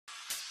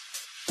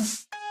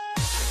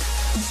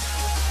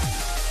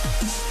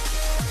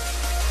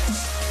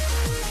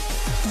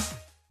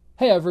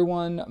Hey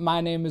everyone, my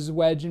name is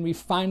Wedge and we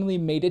finally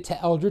made it to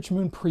Eldritch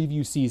Moon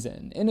preview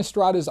season.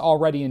 Innistrad is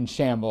already in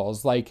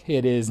shambles, like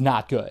it is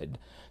not good.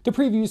 The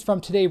previews from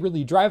today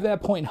really drive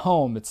that point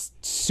home. It's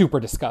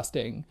super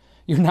disgusting.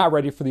 You're not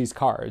ready for these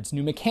cards.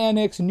 New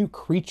mechanics, new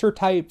creature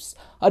types,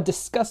 a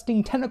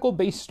disgusting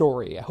tentacle-based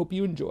story. I hope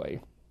you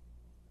enjoy.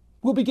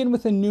 We'll begin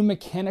with a new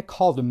mechanic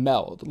called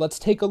Meld. Let's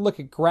take a look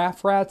at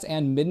Graph Rats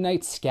and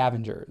Midnight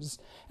Scavengers.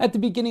 At the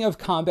beginning of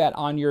combat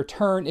on your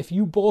turn, if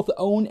you both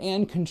own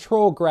and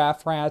control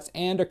Graph Rats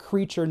and a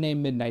creature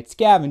named Midnight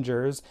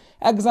Scavengers,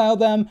 exile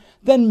them,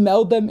 then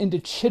meld them into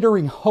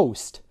Chittering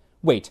Host.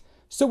 Wait,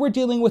 so we're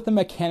dealing with a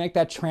mechanic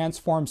that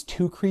transforms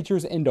two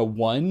creatures into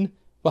one?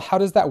 Well, how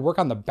does that work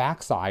on the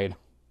backside?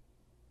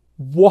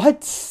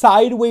 What?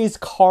 Sideways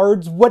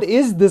cards? What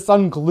is this,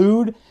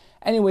 Unglued?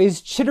 Anyways,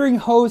 Chittering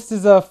Host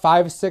is a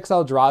 5/6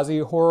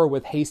 Eldrazi horror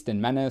with haste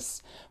and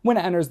menace. When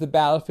it enters the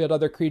battlefield,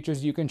 other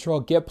creatures you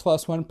control get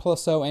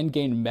 +1/+0 and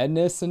gain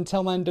menace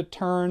until end of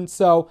turn.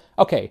 So,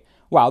 okay,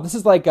 wow, this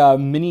is like a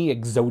mini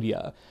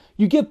Exodia.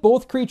 You get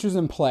both creatures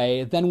in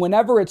play, then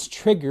whenever it's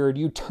triggered,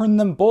 you turn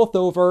them both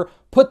over,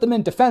 put them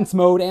in defense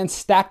mode, and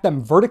stack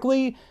them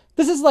vertically.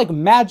 This is like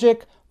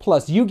Magic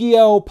plus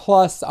Yu-Gi-Oh!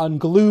 Plus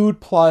Unglued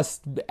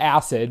plus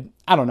Acid.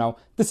 I don't know,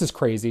 this is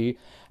crazy.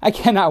 I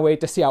cannot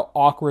wait to see how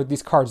awkward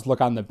these cards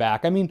look on the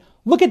back. I mean,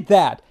 look at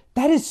that.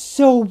 That is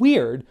so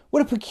weird.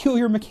 What a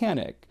peculiar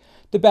mechanic.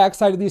 The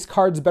backside of these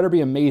cards better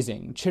be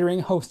amazing. Chittering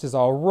Host is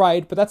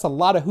alright, but that's a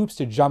lot of hoops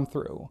to jump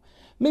through.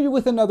 Maybe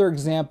with another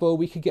example,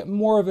 we could get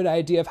more of an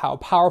idea of how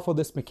powerful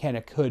this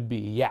mechanic could be.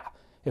 Yeah,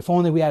 if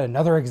only we had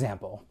another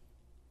example.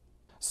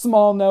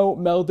 Small note,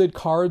 melded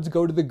cards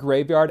go to the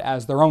graveyard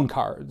as their own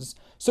cards.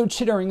 So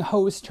Chittering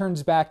Host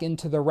turns back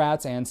into the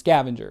Rats and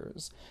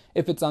Scavengers.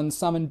 If it's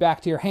unsummoned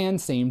back to your hand,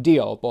 same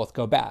deal, both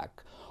go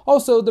back.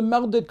 Also, the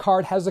melded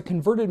card has a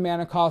converted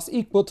mana cost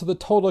equal to the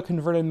total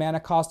converted mana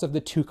cost of the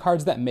two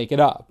cards that make it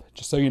up,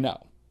 just so you know.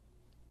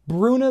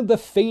 Bruna the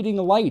Fading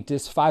Light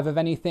is 5 of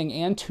anything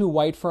and 2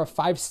 white for a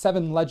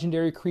 5/7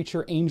 legendary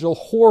creature angel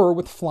horror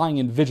with flying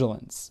and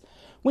vigilance.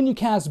 When you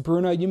cast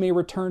Bruna, you may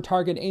return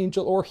target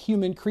angel or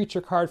human creature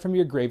card from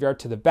your graveyard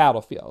to the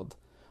battlefield.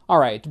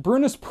 Alright,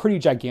 Bruna's pretty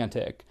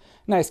gigantic.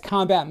 Nice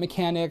combat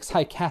mechanics,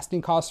 high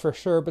casting costs for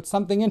sure, but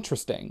something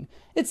interesting.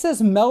 It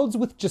says melds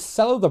with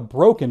Gisela the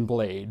Broken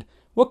Blade.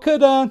 What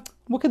could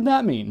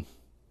that mean?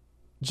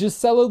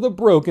 Gisela the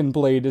Broken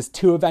Blade is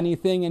 2 of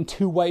anything and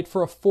 2 white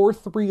for a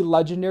 4/3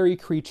 legendary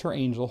creature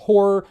angel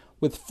horror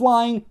with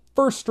flying,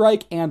 first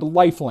strike, and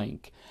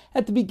lifelink.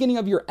 At the beginning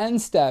of your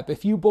end step,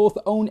 if you both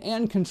own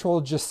and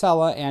control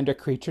Gisela and a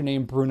creature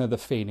named Bruna the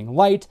Fading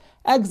Light,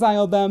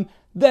 exile them,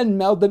 then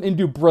meld them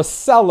into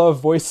Brisela,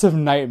 Voice of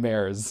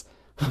Nightmares.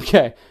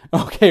 Okay,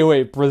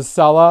 wait,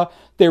 Brisela?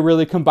 They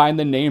really combined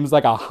the names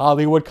like a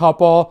Hollywood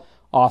couple?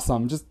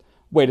 Awesome, just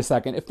wait a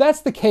second. If that's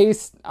the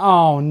case,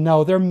 oh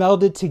no, they're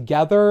melded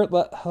together?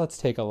 Let's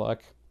take a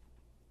look.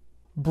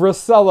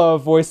 Brisela,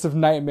 Voice of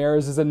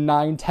Nightmares is a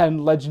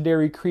 9/10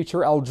 legendary creature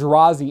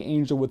Eldrazi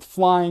angel with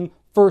flying,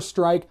 first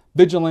strike,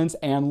 vigilance,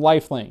 and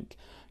lifelink.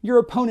 Your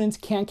opponents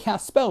can't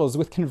cast spells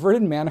with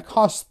converted mana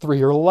cost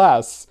 3 or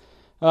less.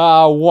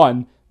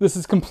 1. This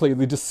is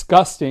completely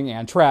disgusting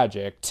and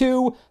tragic.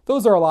 2.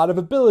 Those are a lot of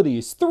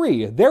abilities.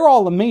 3. They're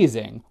all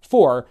amazing.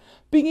 4.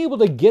 Being able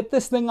to get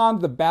this thing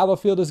onto the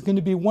battlefield is going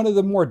to be one of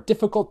the more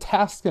difficult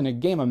tasks in a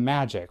game of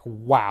Magic.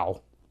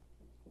 Wow.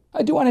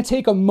 I do want to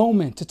take a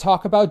moment to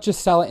talk about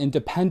Gisela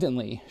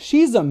independently.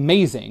 She's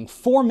amazing.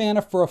 4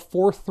 mana for a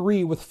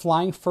 4/3 with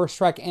flying, first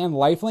strike, and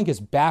lifelink is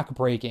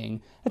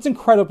backbreaking. That's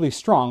incredibly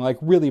strong, like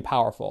really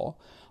powerful.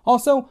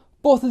 Also,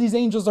 both of these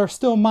angels are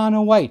still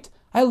mono white.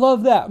 I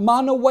love that.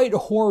 Mono white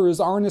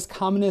horrors aren't as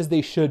common as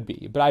they should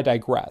be, but I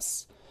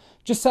digress.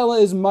 Gisela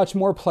is much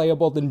more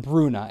playable than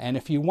Bruna, and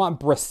if you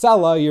want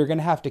Brisela, you're going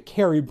to have to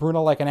carry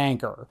Bruna like an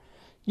anchor.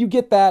 You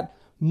get that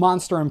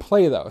monster in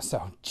play though,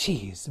 so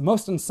geez,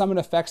 most unsummoned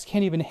effects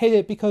can't even hit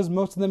it because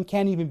most of them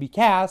can't even be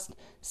cast.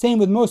 Same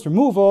with most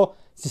removal.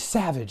 It's just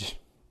savage.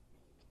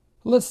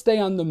 Let's stay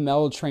on the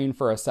meld train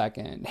for a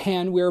second.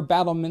 Handwear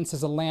Battlements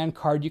is a land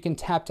card you can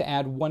tap to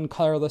add 1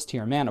 colorless to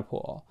your mana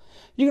pool.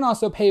 You can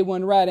also pay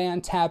 1 red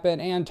and tap it,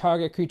 and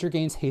target creature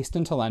gains haste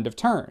until end of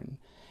turn.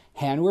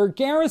 Handwear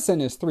Garrison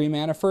is 3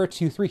 mana for a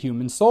 2/3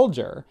 human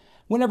soldier.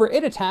 Whenever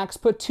it attacks,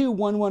 put 2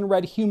 1/1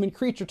 red human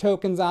creature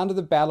tokens onto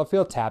the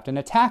battlefield tapped and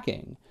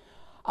attacking.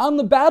 On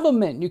the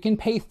battlement, you can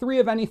pay 3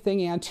 of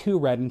anything and 2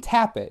 red and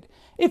tap it.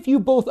 If you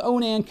both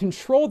own and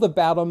control the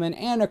battlement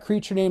and a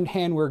creature named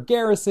Handwear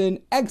Garrison,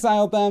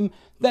 exile them,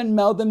 then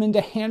meld them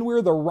into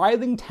Handwear the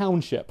Writhing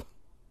Township.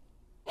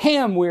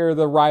 Hamwear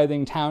the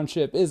Writhing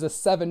Township is a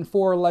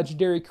 7/4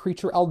 legendary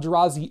creature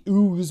Eldrazi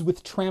ooze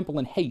with trample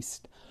and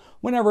haste.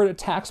 Whenever it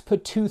attacks,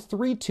 put 2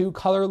 3/2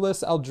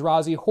 colorless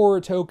Eldrazi horror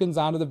tokens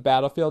onto the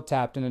battlefield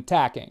tapped and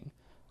attacking.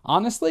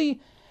 Honestly,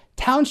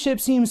 Township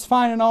seems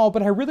fine and all,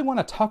 but I really want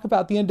to talk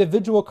about the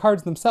individual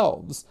cards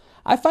themselves.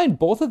 I find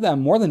both of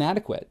them more than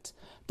adequate.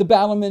 The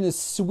Battleman is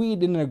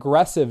sweet in an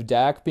aggressive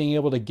deck, being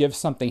able to give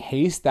something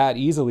haste that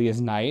easily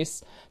is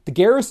nice. The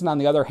Garrison, on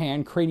the other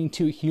hand, creating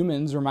 2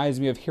 humans reminds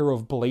me of Hero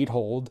of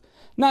Bladehold.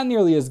 Not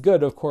nearly as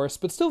good, of course,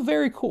 but still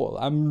very cool.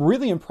 I'm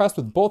really impressed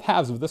with both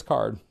halves of this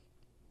card.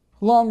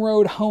 Long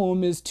Road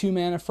Home is 2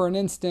 mana for an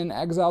instant,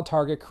 exile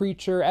target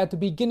creature. At the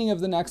beginning of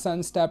the next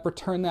end step,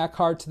 return that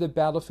card to the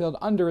battlefield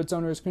under its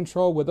owner's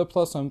control with a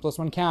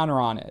 +1/+1 counter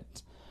on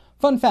it.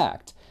 Fun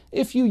fact,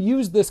 if you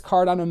use this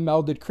card on a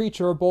melded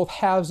creature, both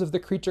halves of the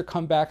creature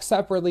come back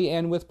separately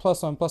and with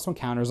 +1/+1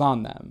 counters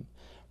on them.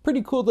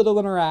 Pretty cool little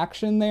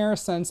interaction there,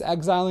 since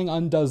exiling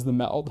undoes the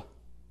meld.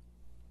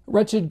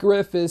 Wretched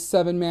Gryph is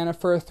 7 mana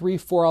for a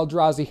 3/4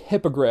 Eldrazi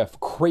Hippogriff,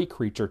 great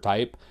creature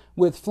type,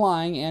 with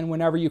flying, and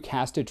whenever you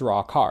cast it,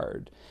 draw a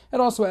card. It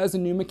also has a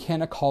new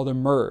mechanic called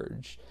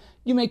Emerge.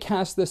 You may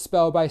cast this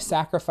spell by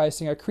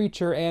sacrificing a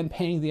creature and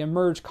paying the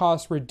Emerge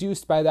cost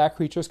reduced by that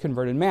creature's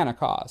converted mana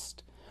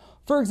cost.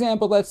 For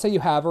example, let's say you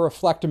have a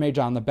Reflector Mage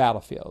on the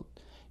battlefield.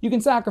 You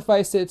can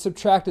sacrifice it,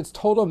 subtract its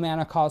total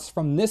mana cost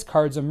from this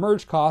card's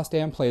Emerge cost,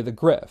 and play the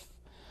Gryph.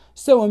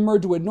 So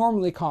Emerge would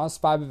normally cost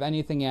 5 of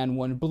anything and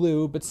 1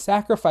 blue, but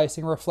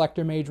sacrificing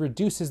Reflector Mage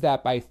reduces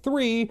that by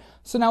 3,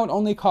 so now it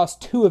only costs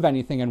 2 of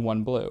anything and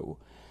 1 blue.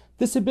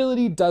 This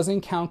ability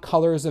doesn't count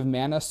colors of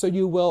mana, so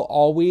you will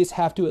always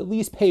have to at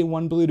least pay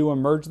 1 blue to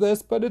Emerge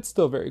this, but it's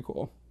still very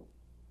cool.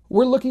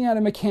 We're looking at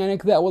a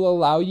mechanic that will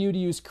allow you to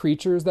use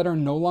creatures that are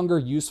no longer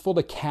useful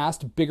to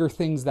cast bigger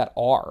things that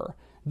are.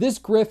 This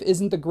Gryph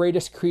isn't the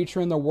greatest creature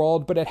in the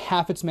world, but at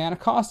half its mana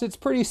cost, it's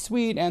pretty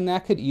sweet, and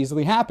that could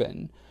easily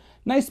happen.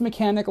 Nice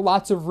mechanic,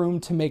 lots of room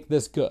to make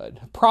this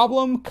good.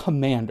 Problem?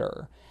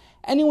 Commander.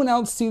 Anyone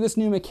else see this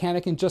new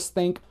mechanic and just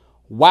think,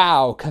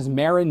 wow, cause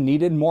Marin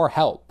needed more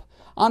help?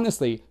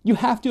 Honestly, you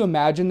have to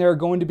imagine there are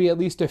going to be at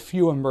least a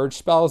few Emerge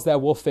spells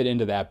that will fit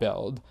into that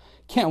build.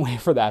 Can't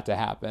wait for that to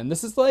happen.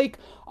 This is like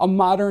a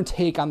modern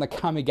take on the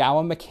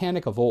Kamigawa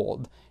mechanic of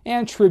old,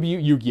 and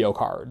tribute Yu-Gi-Oh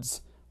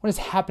cards. What is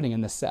happening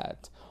in this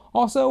set?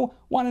 Also,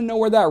 want to know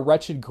where that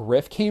Wretched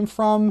Gryph came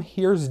from?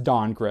 Here's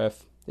Dawn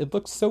Gryph. It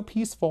looks so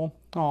peaceful.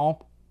 Aw.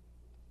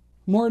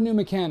 More new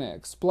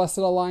mechanics. Blessed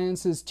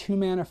Alliance is 2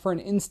 mana for an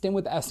instant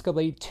with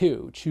Escalate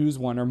 2. Choose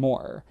 1 or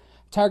more.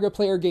 Target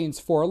player gains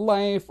 4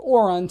 life,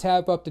 or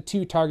untap up to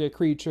 2 target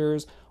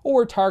creatures,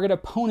 or target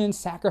opponent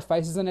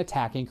sacrifices an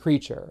attacking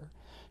creature.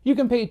 You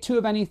can pay 2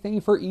 of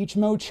anything for each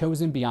mode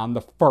chosen beyond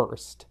the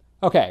first.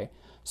 Okay,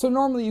 so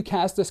normally you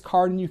cast this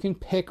card and you can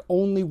pick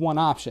only one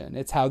option.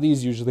 It's how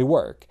these usually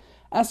work.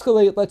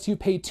 Escalate lets you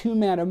pay 2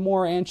 mana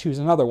more and choose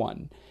another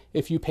one.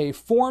 If you pay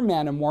 4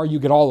 mana more, you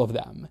get all of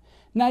them.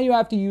 Now you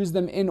have to use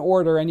them in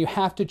order, and you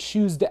have to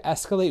choose to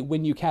escalate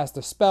when you cast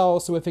a spell,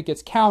 so if it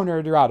gets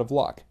countered, you're out of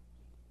luck.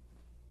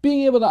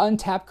 Being able to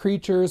untap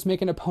creatures,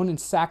 make an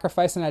opponent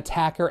sacrifice an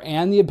attacker,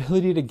 and the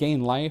ability to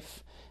gain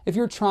life. If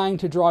you're trying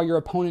to draw your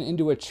opponent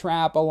into a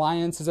trap,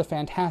 Alliance is a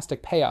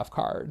fantastic payoff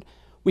card.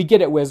 We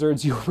get it,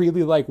 Wizards, you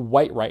really like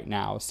white right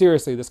now.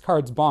 Seriously, this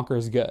card's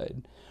bonkers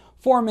good.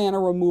 4 mana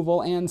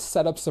removal and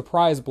set up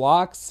surprise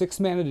blocks, 6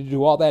 mana to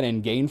do all that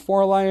and gain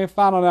 4 life?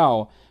 I don't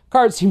know.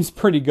 Card seems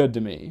pretty good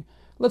to me.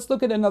 Let's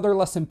look at another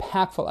less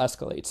impactful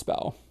Escalate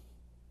spell.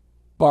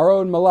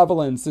 Borrowed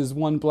Malevolence is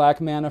 1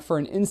 black mana for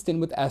an instant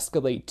with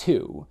Escalate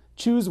 2.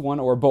 Choose 1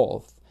 or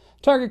both.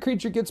 Target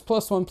creature gets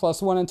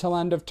 +1/+1 until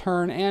end of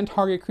turn, and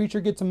target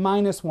creature gets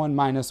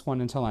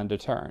 -1/-1 until end of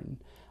turn.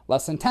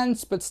 Less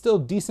intense, but still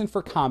decent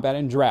for combat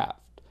and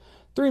draft.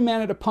 3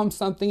 mana to pump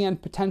something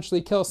and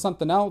potentially kill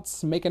something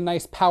else, make a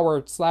nice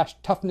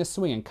power/toughness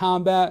swing in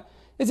combat.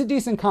 It's a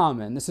decent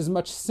common. This is a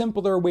much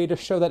simpler way to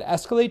show that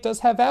Escalate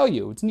does have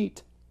value. It's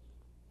neat.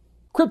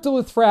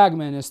 Cryptolith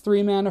Fragment is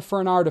 3 mana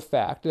for an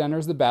artifact. It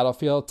enters the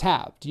battlefield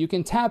tapped. You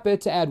can tap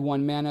it to add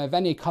 1 mana of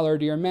any color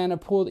to your mana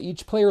pool.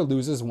 Each player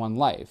loses 1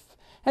 life.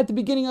 At the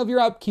beginning of your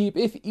upkeep,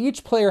 if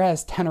each player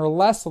has 10 or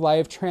less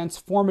life,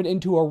 transform it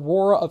into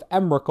Aurora of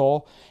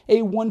Emrakul,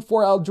 a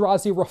 1/4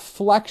 Eldrazi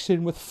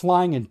reflection with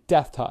flying and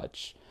death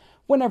touch.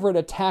 Whenever it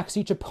attacks,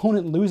 each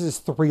opponent loses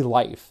 3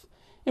 life.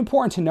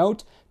 Important to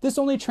note, this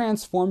only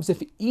transforms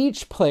if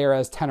each player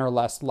has 10 or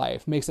less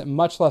life, makes it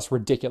much less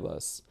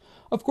ridiculous.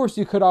 Of course,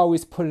 you could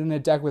always put it in a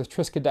deck with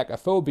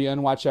Triskaidekaphobia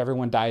and watch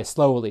everyone die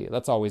slowly.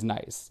 That's always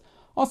nice.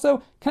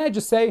 Also, can I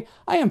just say,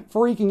 I am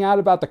freaking out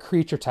about the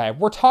creature type.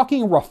 We're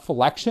talking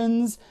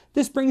reflections.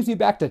 This brings me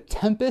back to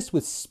Tempest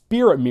with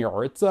Spirit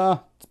Mirror. It's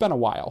been a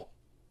while.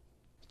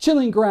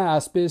 Chilling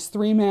Grasp is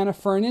 3 mana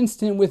for an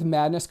instant with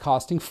Madness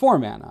costing 4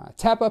 mana.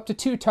 Tap up to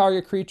 2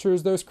 target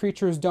creatures. Those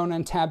creatures don't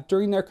untap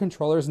during their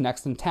controller's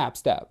next untap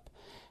step.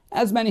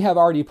 As many have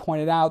already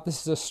pointed out,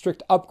 this is a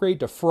strict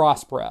upgrade to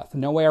Frost Breath.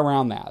 No way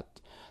around that.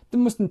 The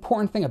most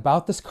important thing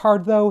about this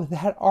card, though,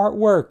 that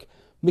artwork.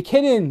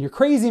 McKinnon, you're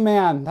crazy,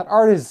 man. That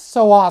art is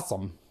so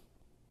awesome.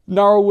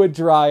 Gnarlwood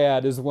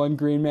Dryad is 1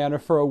 green mana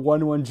for a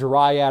 1/1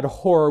 Dryad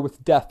horror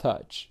with Death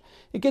Touch.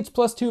 It gets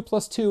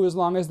 +2/+2 as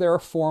long as there are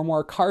 4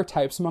 more card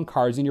types among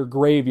cards in your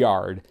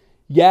graveyard.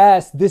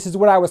 Yes, this is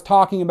what I was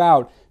talking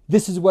about.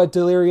 This is what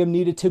Delirium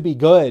needed to be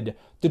good.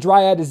 The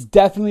Dryad is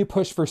definitely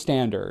pushed for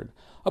standard.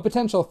 A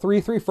potential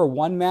 3/3 for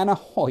 1 mana?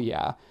 Oh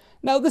yeah.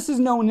 Now this is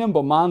no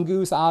Nimble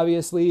Mongoose,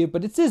 obviously,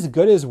 but it's as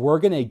good as we're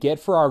gonna get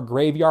for our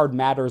Graveyard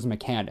Matters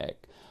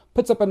mechanic.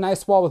 Puts up a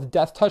nice wall with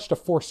Death Touch to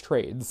force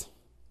trades.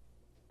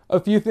 A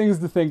few things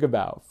to think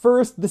about.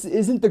 First, this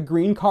isn't the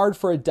green card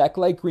for a deck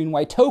like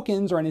green-white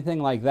tokens or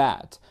anything like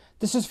that.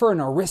 This is for an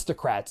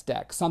Aristocrats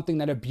deck, something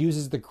that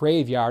abuses the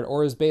graveyard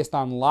or is based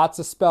on lots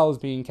of spells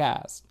being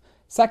cast.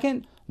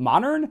 Second,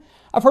 modern?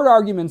 I've heard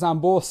arguments on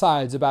both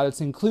sides about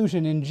its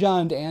inclusion in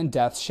Jund and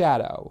Death's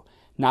Shadow.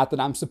 Not that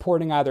I'm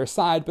supporting either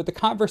side, but the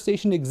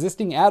conversation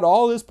existing at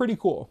all is pretty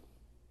cool.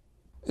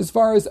 As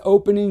far as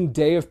opening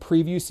day of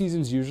preview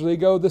seasons usually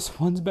go, this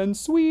one's been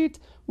sweet.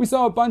 We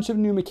saw a bunch of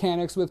new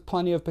mechanics with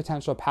plenty of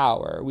potential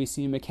power. We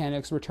see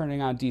mechanics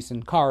returning on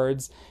decent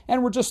cards,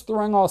 and we're just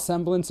throwing all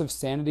semblance of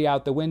sanity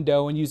out the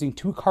window and using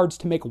 2 cards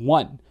to make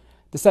 1.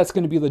 The set's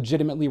going to be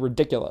legitimately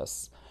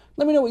ridiculous.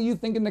 Let me know what you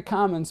think in the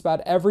comments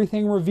about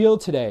everything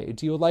revealed today.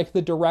 Do you like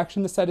the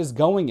direction the set is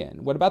going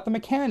in? What about the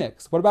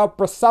mechanics? What about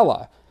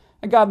Brisela?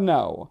 I gotta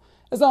know.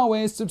 As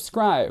always,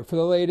 subscribe for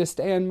the latest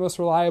and most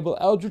reliable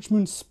Eldritch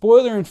Moon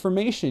spoiler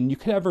information you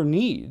could ever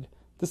need.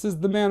 This is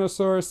the Mana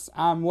Source.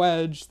 I'm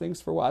Wedge.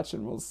 Thanks for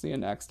watching. We'll see you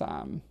next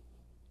time.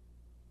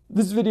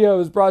 This video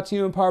is brought to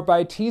you in part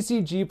by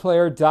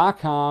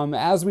TCGplayer.com.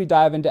 As we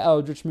dive into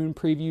Eldritch Moon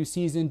preview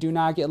season, do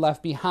not get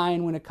left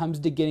behind when it comes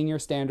to getting your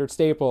standard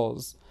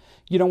staples.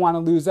 You don't want to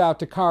lose out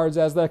to cards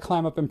as they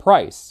climb up in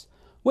price.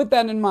 With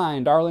that in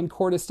mind, Arlen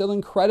Court is still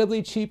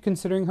incredibly cheap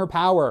considering her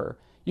power.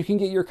 You can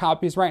get your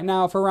copies right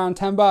now for around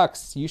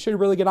 $10. You should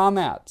really get on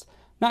that.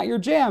 Not your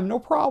jam, no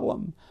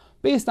problem.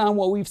 Based on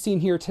what we've seen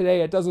here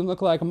today, it doesn't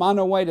look like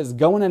Mono White is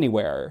going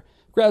anywhere.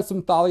 Grab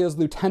some Thalia's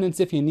Lieutenants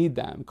if you need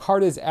them.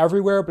 Card is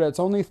everywhere, but it's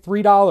only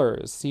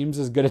 $3. Seems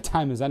as good a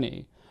time as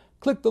any.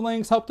 Click the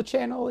links, help the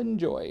channel,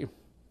 enjoy.